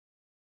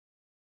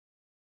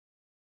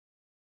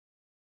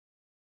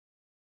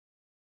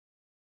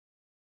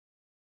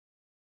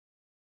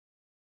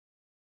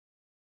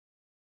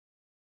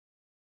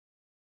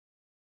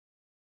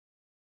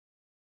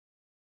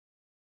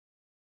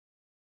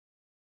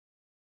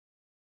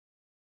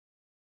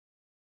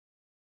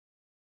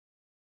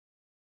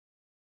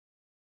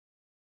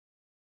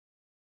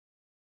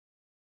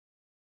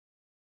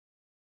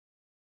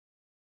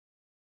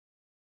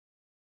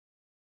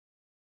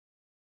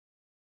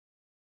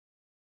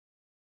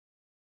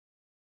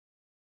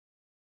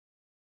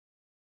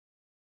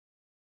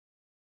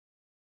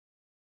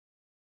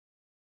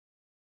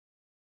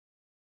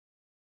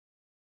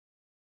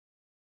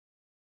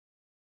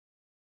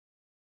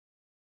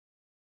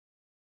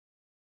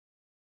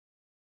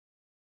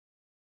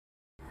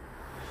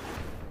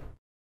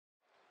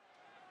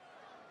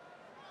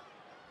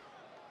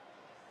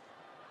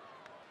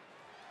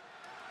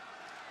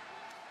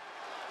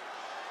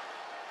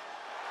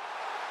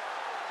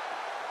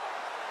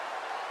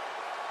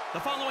The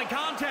following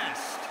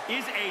contest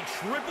is a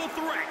triple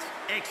threat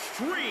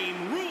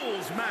Extreme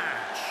Rules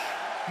match.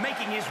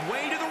 Making his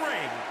way to the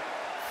ring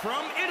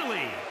from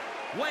Italy,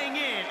 weighing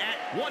in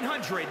at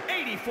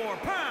 184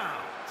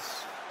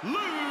 pounds,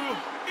 Luigi.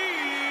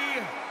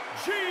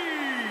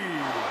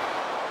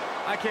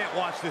 I can't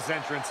watch this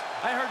entrance.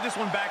 I heard this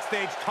one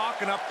backstage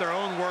talking up their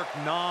own work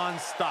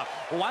non-stop.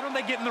 Well, why don't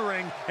they get in the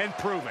ring and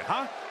prove it,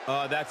 huh?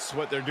 That's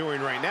what they're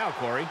doing right now,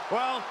 Corey.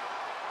 Well,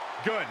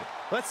 good.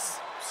 Let's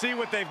see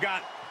what they've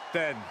got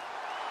then.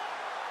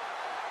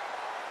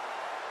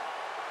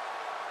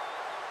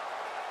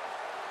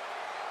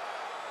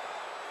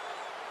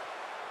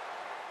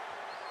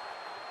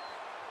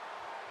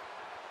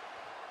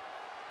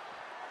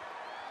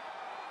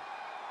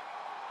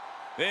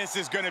 This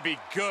is going to be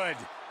good.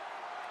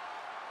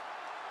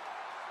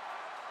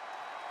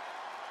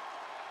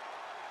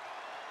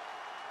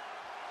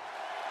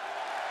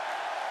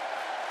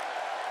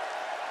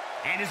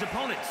 And his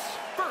opponents,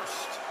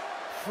 first,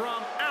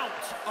 from out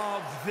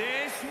of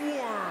this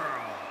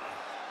world,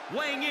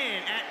 weighing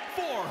in at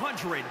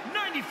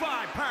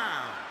 495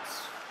 pounds,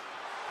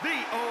 the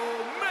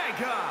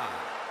Omega.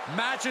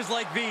 Matches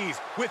like these,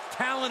 with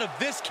talent of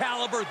this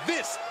caliber,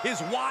 this is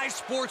why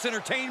sports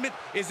entertainment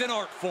is an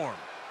art form.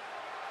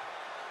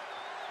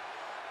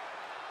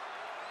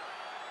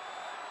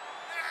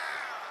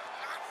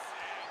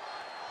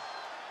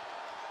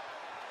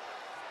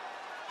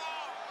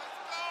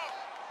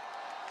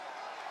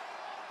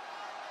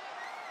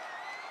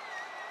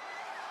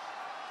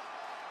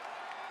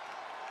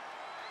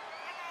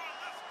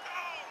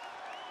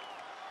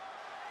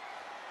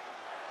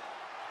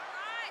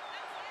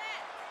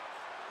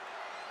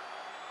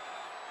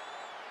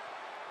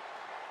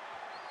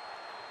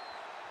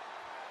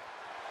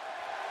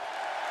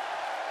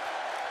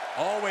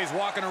 Always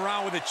walking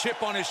around with a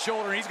chip on his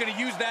shoulder. He's going to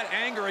use that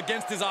anger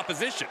against his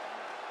opposition.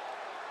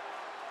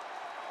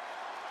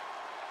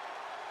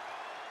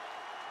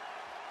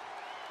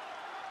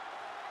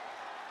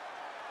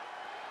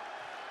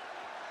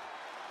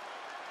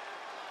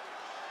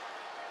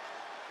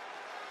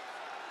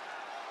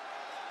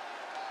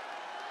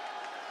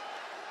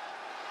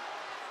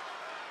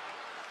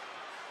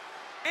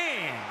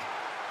 And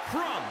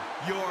from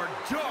your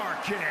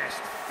darkest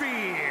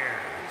fears,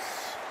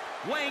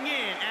 weighing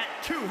in at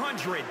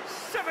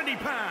 270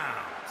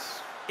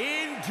 pounds,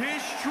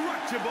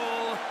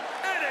 indestructible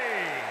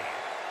Eddie.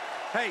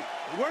 Hey,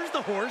 where's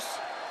the horse?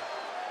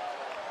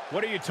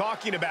 What are you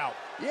talking about?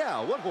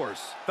 Yeah, what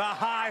horse? The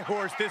high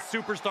horse this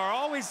superstar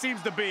always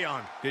seems to be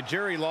on. Did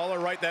Jerry Lawler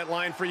write that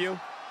line for you?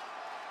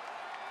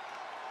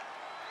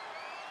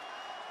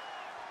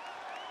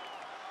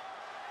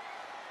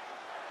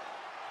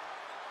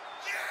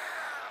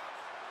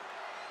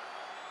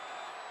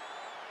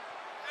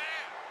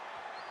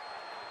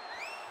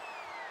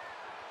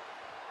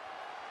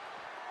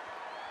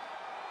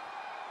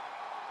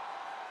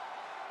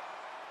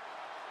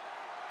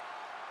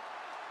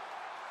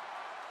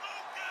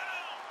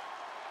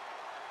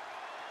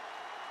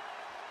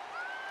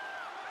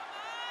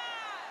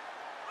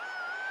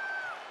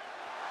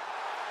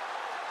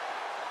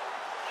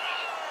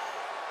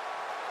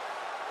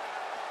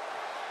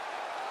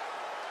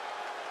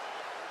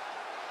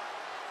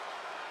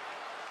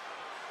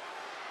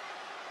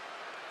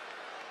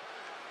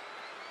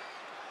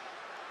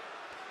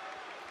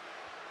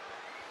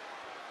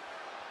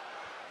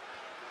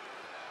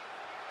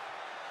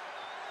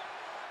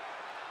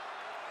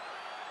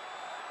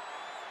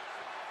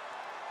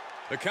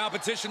 The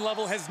competition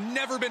level has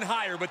never been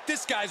higher, but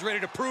this guy's ready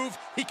to prove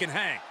he can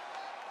hang.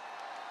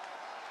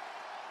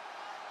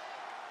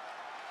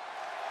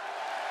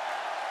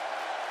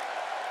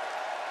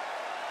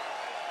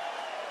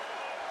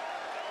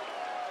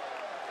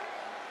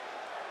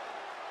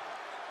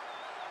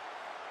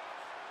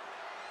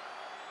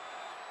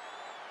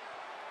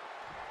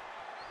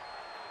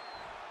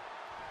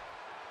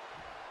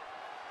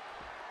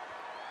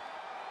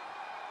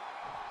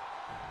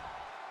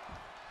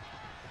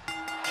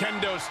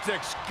 Kendo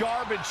sticks,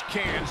 garbage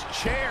cans,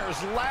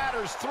 chairs,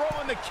 ladders, throw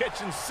in the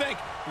kitchen sink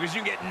because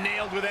you can get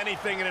nailed with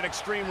anything in an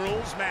Extreme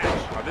Rules match.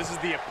 Now, this is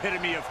the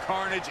epitome of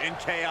carnage and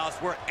chaos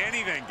where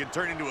anything can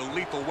turn into a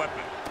lethal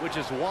weapon. Which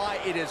is why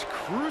it is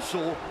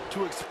crucial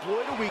to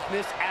exploit a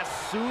weakness as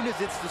soon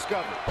as it's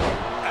discovered.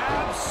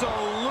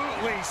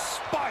 Absolutely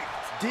spiked.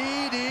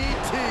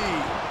 DDT.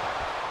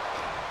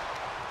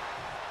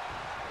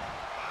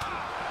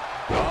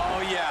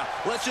 Oh, yeah.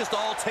 Let's just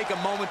all take a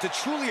moment to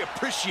truly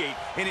appreciate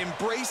and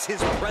embrace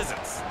his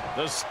presence.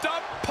 The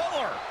stump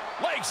puller,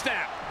 leg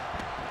snap.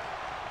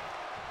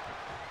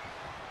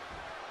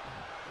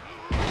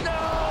 No!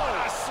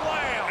 What a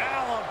slam!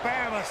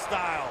 Alabama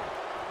style.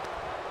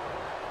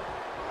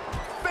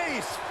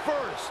 Face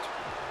first.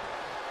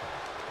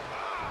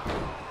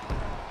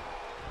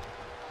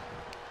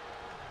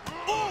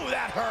 Ooh,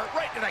 that hurt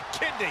right to the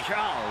kidney.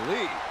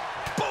 Golly.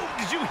 Boom,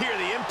 did you hear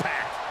the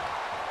impact?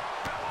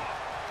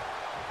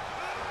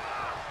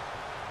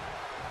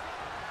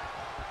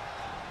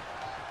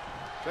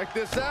 Check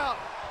this out.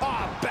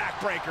 Ah,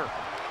 backbreaker.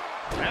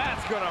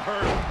 That's gonna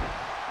hurt.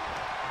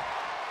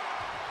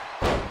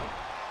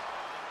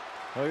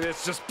 Look at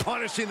this, just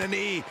punishing the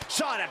knee.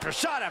 Shot after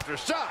shot after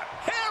shot.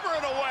 Hammer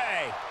it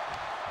away.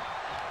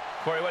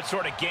 Corey, what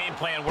sort of game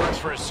plan works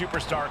for a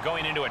superstar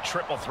going into a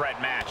triple threat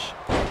match?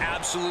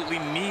 Absolutely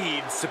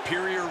needs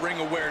superior ring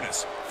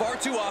awareness. Far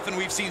too often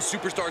we've seen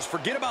superstars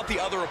forget about the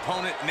other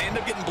opponent and they end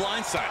up getting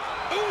blindsided.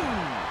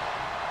 Ooh!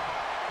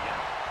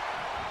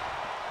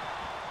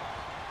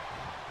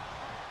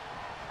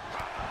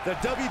 The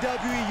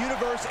WWE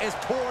Universe is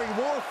pouring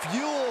more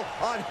fuel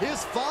on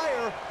his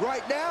fire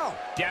right now.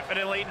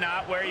 Definitely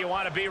not where you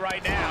want to be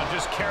right now.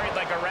 Just carried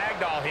like a rag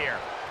doll here.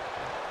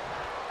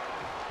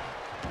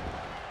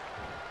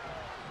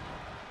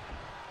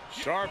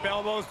 Sharp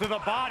elbows to the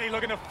body,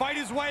 looking to fight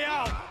his way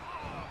out.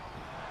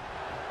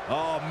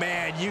 Oh,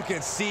 man, you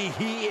can see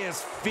he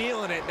is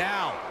feeling it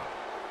now.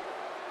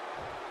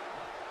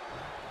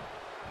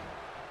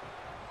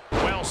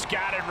 Well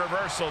scattered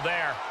reversal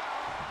there.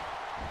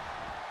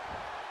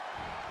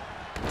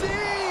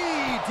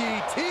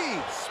 DDT!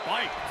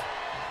 Spiked.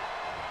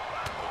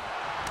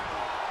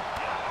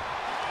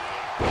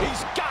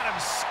 He's got him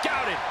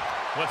scouted.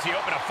 What's he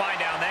open to find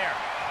down there?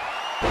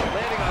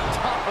 Landing on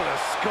top of the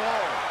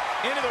skull.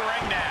 Into the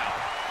ring now.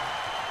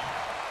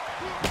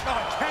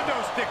 Oh, kendo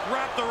stick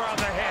wrapped around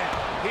the head.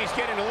 He's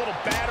getting a little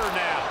battered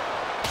now.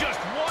 Just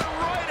one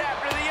right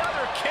after the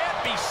other.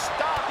 Can't be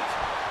stopped.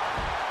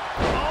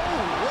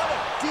 Oh, what a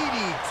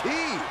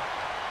DDT!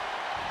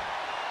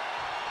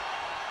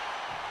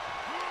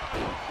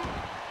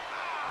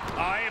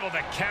 Able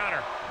to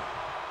counter.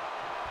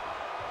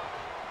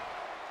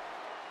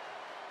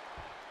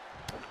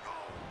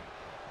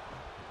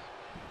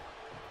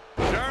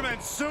 German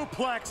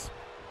suplex.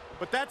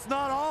 But that's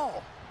not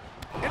all.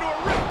 Into a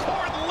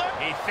ripcord lip.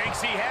 He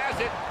thinks he has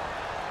it.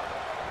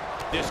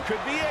 This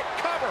could be it.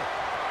 Cover.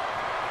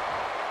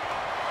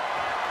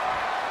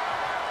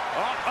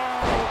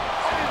 Uh-oh.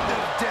 End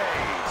of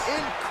days.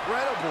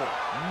 Incredible.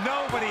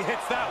 Nobody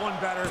hits that one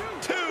better.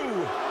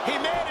 Two. He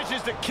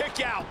manages to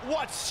kick out.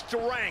 What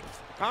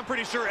strength. I'm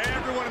pretty sure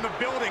everyone in the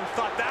building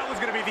thought that was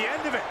going to be the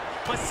end of it,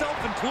 myself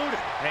included.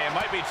 Hey, it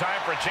might be time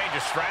for a change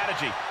of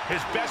strategy.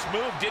 His best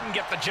move didn't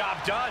get the job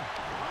done.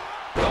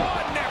 Oh,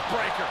 neck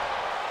breaker.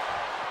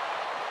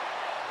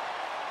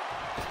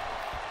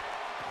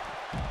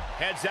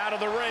 Heads out of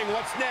the ring.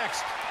 What's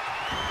next?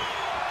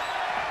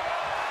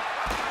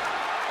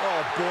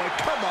 Oh, boy,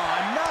 come on,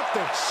 not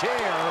the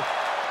chair.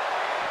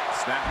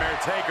 Snapmare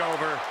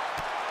takeover.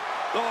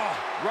 Oh,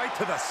 right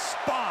to the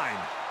spine.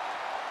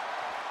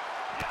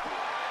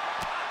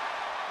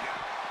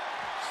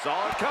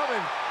 Saw it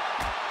coming.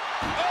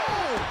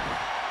 Oh!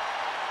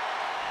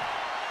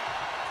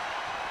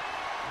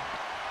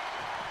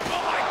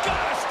 Oh, my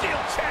God, a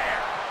steel chair!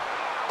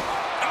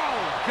 Oh,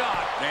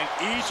 God. And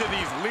each of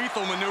these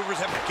lethal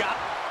maneuvers have got...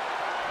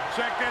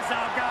 Check this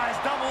out, guys.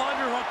 Double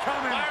underhook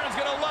coming. Byron's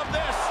gonna love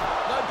this.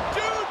 The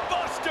Dude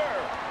Buster!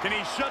 Can he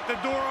shut the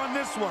door on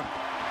this one?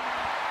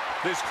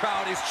 This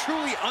crowd is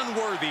truly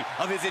unworthy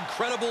of his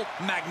incredible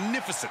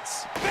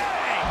magnificence.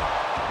 Bang!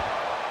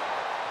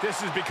 This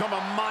has become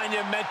a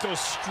monumental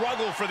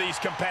struggle for these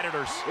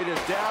competitors. It is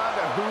down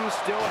to who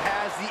still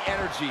has the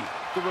energy,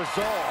 the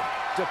resolve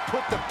to put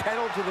the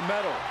pedal to the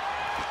metal.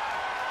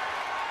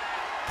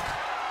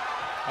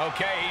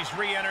 Okay, he's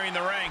re-entering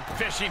the ring,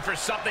 fishing for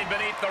something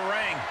beneath the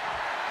ring.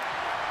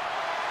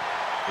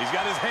 He's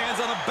got his hands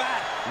on a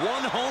bat.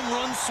 One home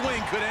run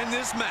swing could end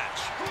this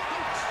match.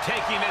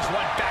 Taking this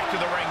one back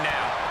to the ring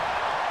now.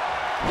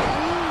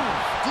 Ooh,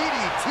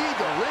 DDT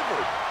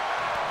delivered.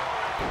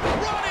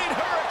 Running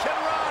Hurricane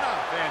Rana.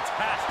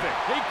 Fantastic.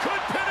 He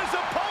could pin his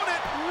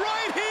opponent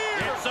right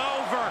here. It's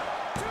over.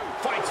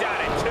 Fights out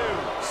at 2.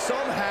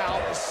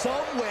 Somehow,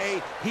 some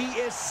way, he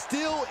is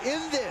still in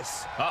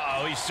this.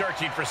 Uh-oh, he's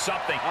searching for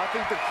something. I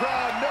think the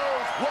crowd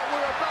knows what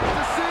we're about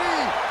to see.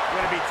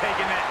 Going to be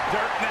taking that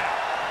dirt now.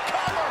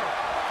 Cover.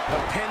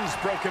 The pin's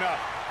broken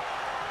up.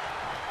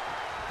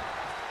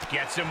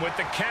 Gets him with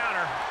the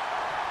counter.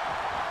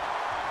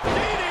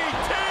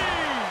 DDT.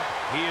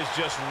 He is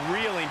just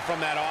reeling from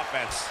that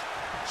offense.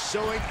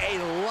 Showing a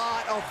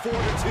lot of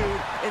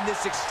fortitude in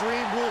this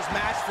Extreme Rules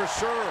match for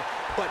sure,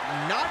 but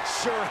not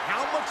sure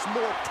how much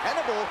more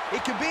tenable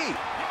it could be.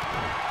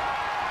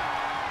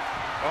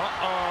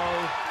 Uh-oh.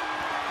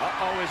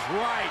 Uh-oh is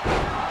right.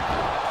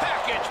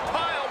 Package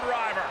pile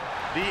driver.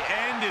 The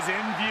end is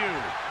in view.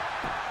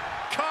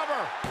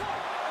 Cover.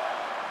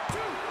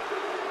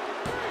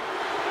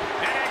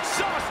 An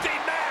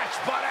exhausting match,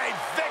 but a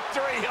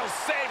victory he'll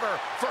savor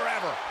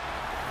forever.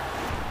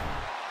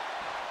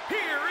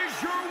 Here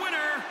is your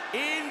winner,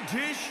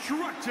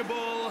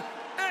 Indestructible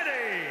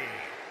Eddie.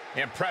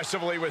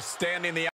 Impressively withstanding the